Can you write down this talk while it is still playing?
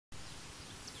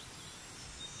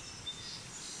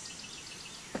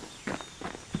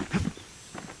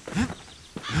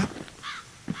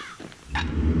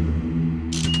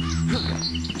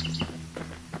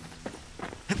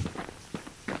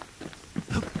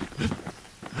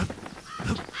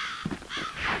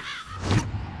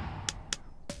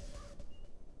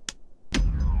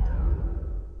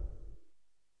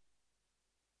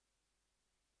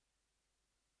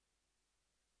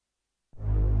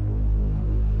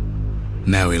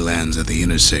Now he lands at the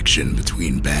intersection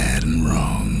between bad and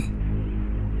wrong.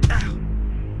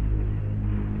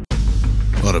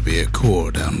 Ought to be a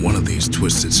core down one of these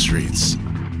twisted streets.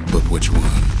 But which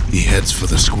one? He heads for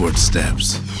the squirt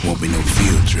steps. Won't be no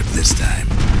field trip this time.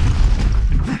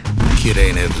 Kid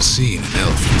ain't ever seen an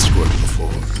elephant squirt before.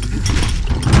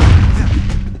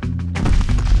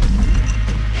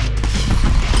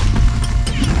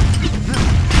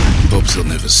 Hopes he'll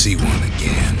never see one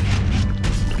again.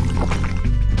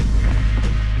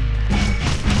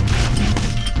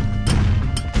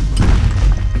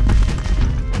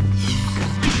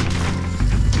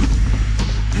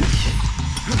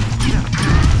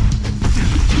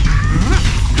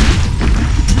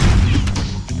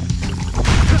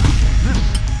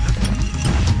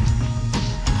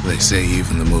 They say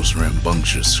even the most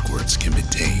rambunctious squirts can be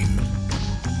tamed.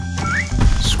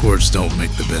 Squirts don't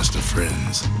make the best of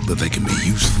friends, but they can be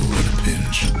useful in a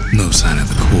pinch. No sign of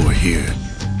the core here.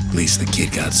 At least the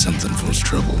kid got something for his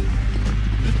trouble.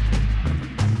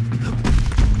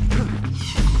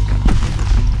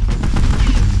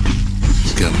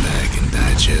 Scumbag can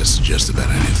digest just about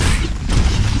anything.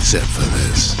 Except for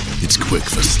this. It's quick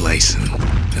for slicing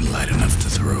and light enough to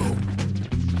throw.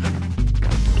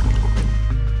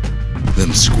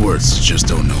 Them squirts just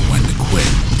don't know when to quit.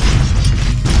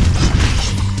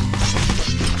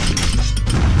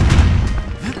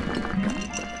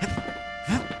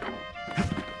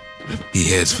 He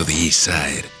heads for the east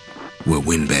side, where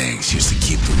windbags used to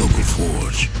keep the local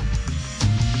forge.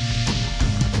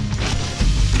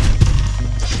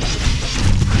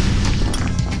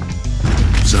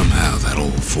 Somehow that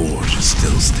old forge is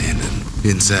still standing.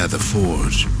 Inside the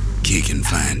forge, Key can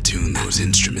fine-tune those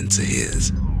instruments of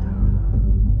his.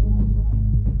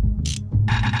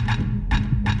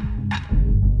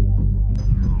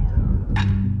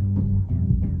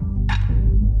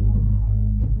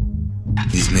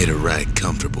 He's made a right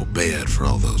comfortable bed for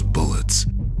all those bullets.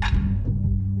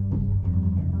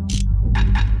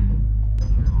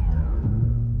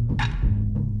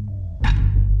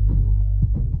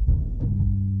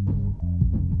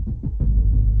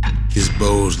 His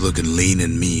bow's looking lean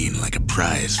and mean like a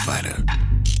prize fighter.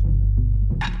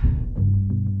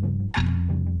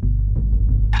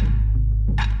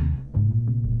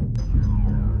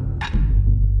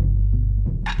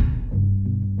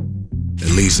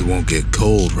 At least it won't get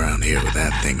cold round here with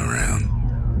that thing around.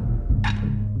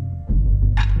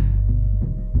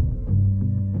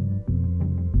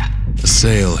 A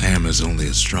sail hammer's only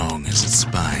as strong as its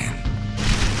spine.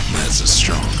 That's a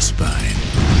strong spine.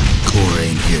 Core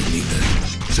ain't here neither,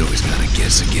 so he's gotta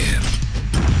guess again.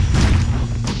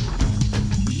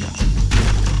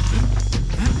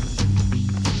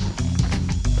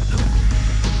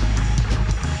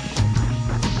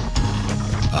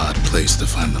 Odd place to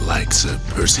find the likes of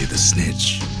Percy the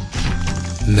Snitch.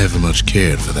 Never much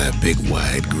cared for that big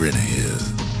wide grin of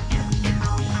his.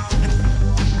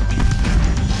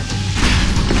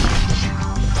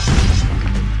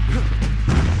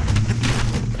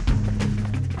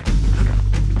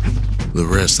 The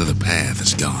rest of the path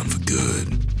is gone for good,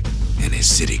 and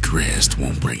his city crest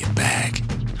won't bring it back.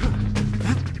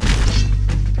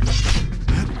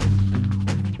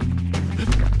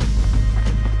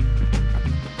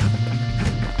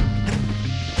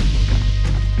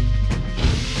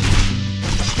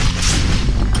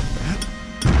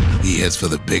 He heads for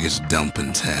the biggest dump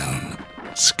in town,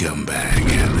 Scumbag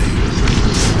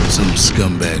Alley. Some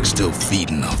scumbag still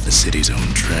feeding off the city's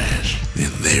own trash.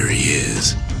 And there he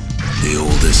is, the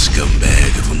oldest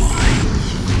scumbag of them all,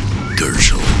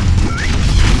 Gershel.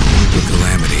 But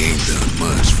Calamity ain't done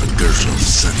much for Gershel's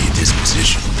sunny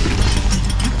disposition.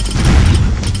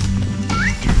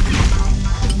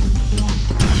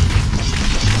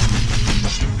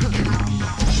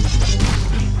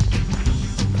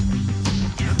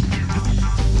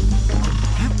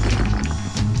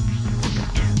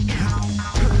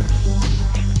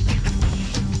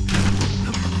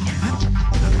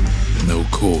 No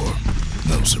core,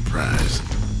 no surprise.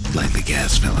 Like the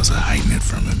gas fellas are hiding it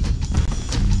from him.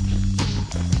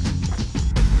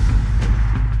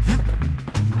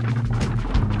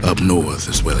 Up north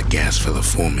is where the gas fella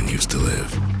foreman used to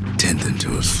live, tending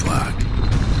to his flock.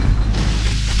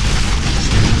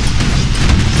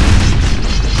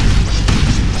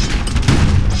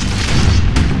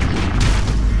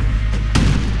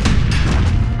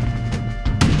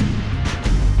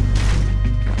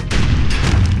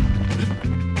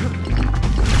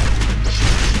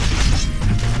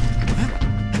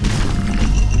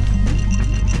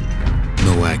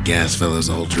 Gas fellas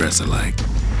all dress alike.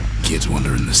 Kids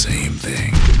wondering the same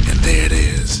thing. And there it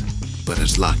is. But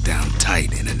it's locked down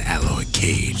tight in an alloy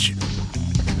cage.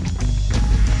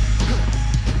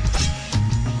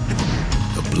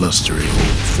 blustery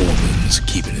old foreman's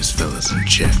keeping his fellas in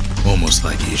check, almost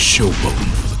like he's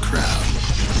showboating for the crowd.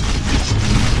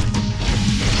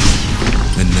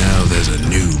 And now there's a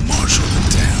new marshal in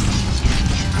town.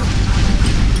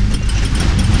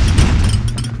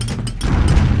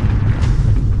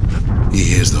 He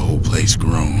hears the whole place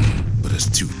groan, but it's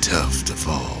too tough to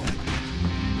fall.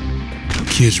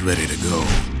 Kid's ready to go,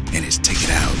 and his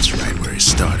ticket out's right where he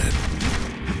started.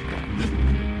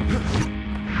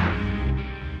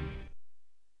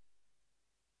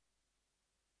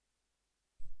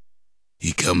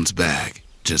 He comes back,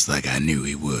 just like I knew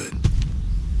he would.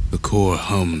 The core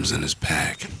hums in his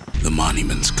pack. The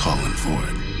monument's calling for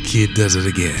it. Kid does it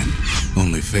again.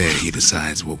 Only fair he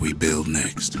decides what we build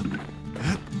next.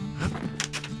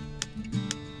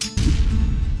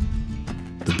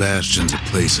 The Bastion's a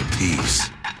place of peace,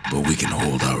 but we can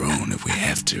hold our own if we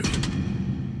have to.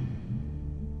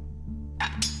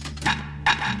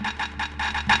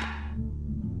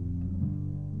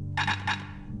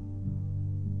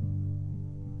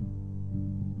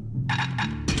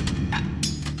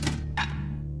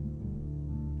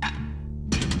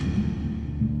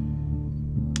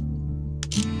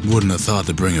 Wouldn't have thought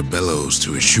to bring a bellows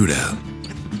to a shootout,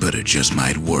 but it just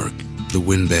might work. The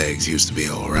windbags used to be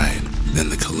alright, then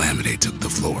the calamity took the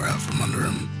floor out from under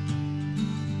him.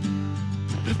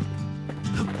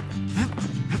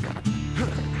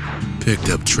 Picked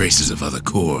up traces of other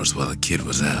cores while the kid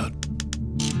was out.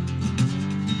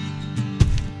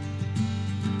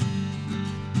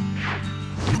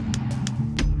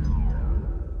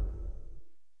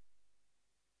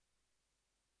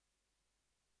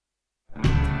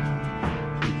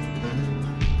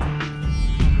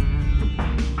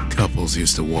 Couples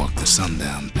used to walk the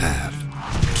sundown path.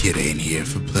 Kid ain't here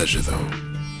for pleasure, though.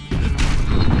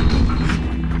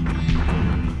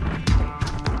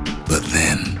 But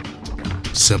then,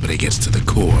 somebody gets to the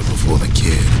core before the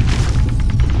kid.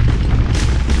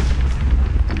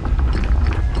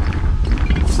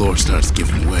 The floor starts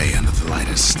giving way under the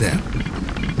lightest step.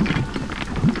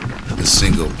 A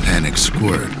single panic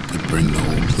squirt could bring the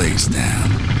whole place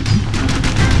down.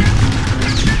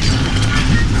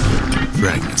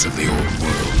 Fragments of the old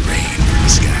world rain from the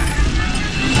sky.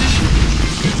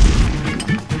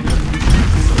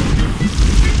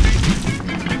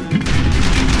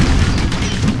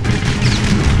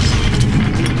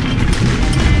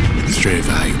 Stray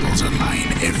valuables are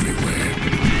lying everywhere.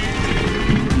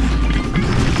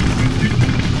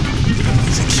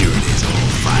 Security's all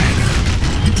fired up.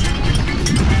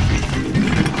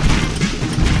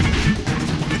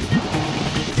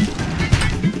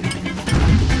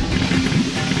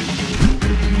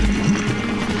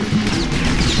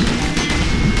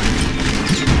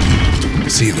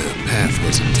 See, the path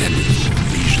was intended for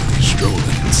leisurely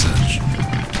strolling and such.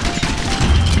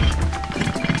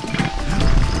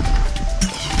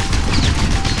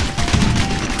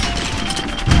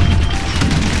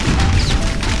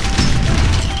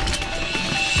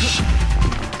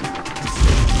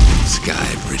 Sky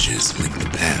bridges link the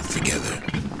path together.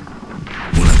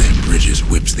 One of them bridges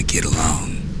whips the kid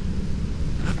along.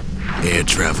 Air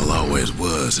travel always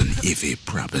was an iffy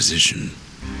proposition.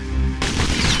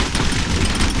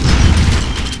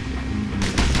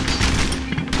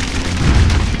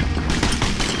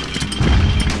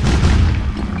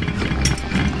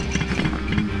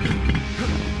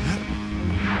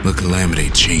 The calamity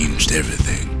changed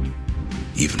everything,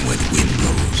 even where the wind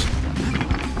blows.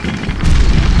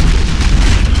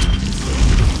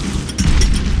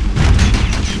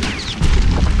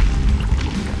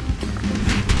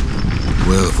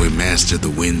 Well, if we mastered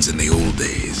the winds in the old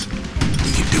days,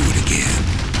 we could do it again.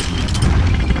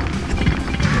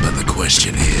 But the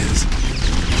question is,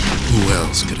 who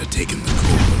else could have taken the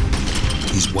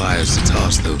core? He's wise to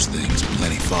toss those things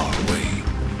plenty far away.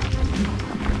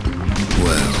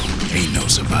 Well, ain't no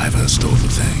survivor stole the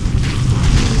thing.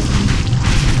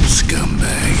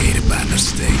 Scumbag ate it by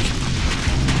mistake.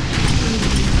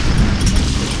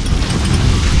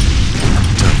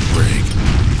 Tough break.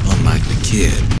 Unlike the kid,